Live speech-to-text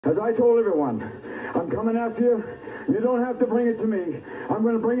As I told everyone, I'm coming after you. You don't have to bring it to me. I'm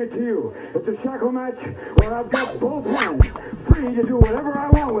going to bring it to you. It's a shackle match where I've got both hands free to do whatever I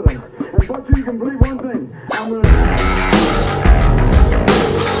want with them. And Butcher, you can believe one thing. I'm going to...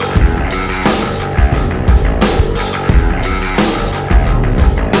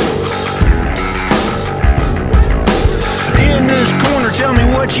 Tell me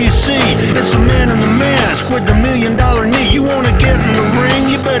what you see. It's the man in the mask with the $1 million knee. You wanna get in the ring?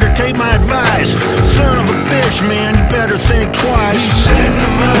 You better take my advice. Son of a bitch, man, you better think twice. He's setting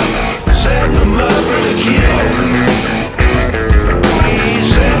them up for the kill. He's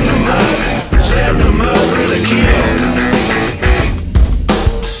setting them up for the kill.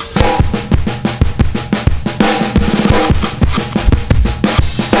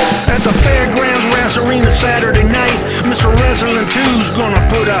 At the Fairgrounds Brass Arena Saturday night, Mr. Wrestling 2's gonna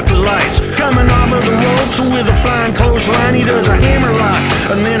put out the lights. Coming off of the ropes with a fine clothesline, he does a hammer lock,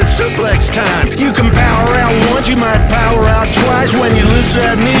 and then it's suplex time. You can power out once, you might power out twice. When you lose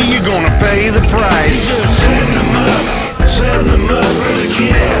that knee, you're gonna pay the price. He's just setting them up for the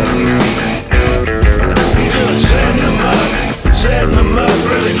kill. He's just setting them up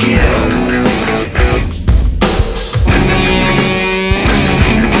for the kill.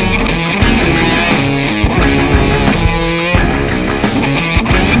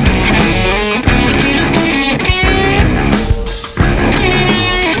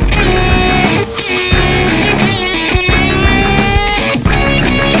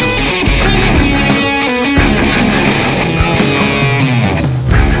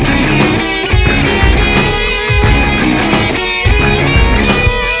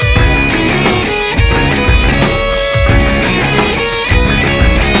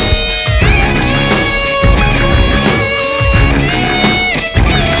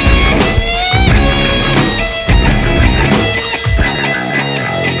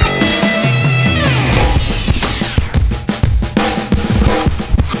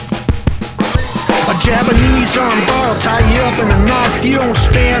 Japanese armbar will tie you up in a knot. You don't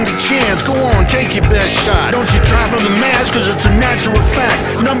stand a chance, go on, take your best shot. Don't you try for the match, cause it's a natural fact.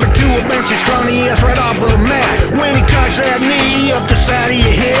 Number 2 will bench his scrawny ass right off of the mat. When he cocks that knee up the side of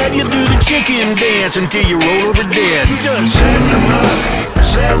your head, you do the chicken dance until you roll over dead. You just setting them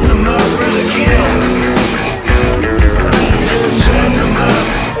up for the kill. Just setting them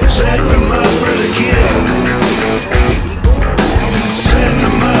up for the kill.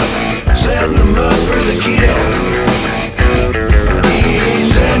 Setting them up for the kill.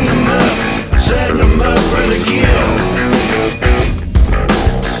 He's setting them up for the kill.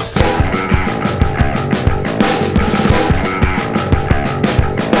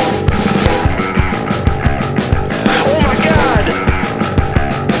 Oh my God!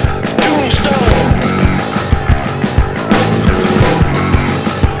 Tombstone!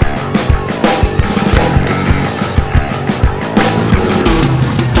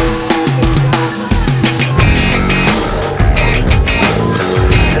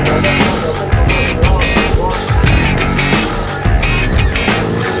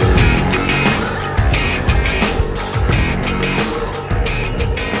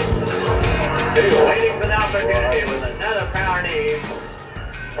 Waiting for the opportunity with another power knee.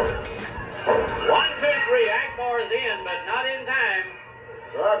 1, 2, 3. Akbar's in, but not in time.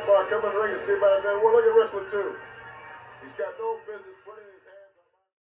 Akbar, come in the ring and see about his man. We're looking at wrestling too. He's got no business.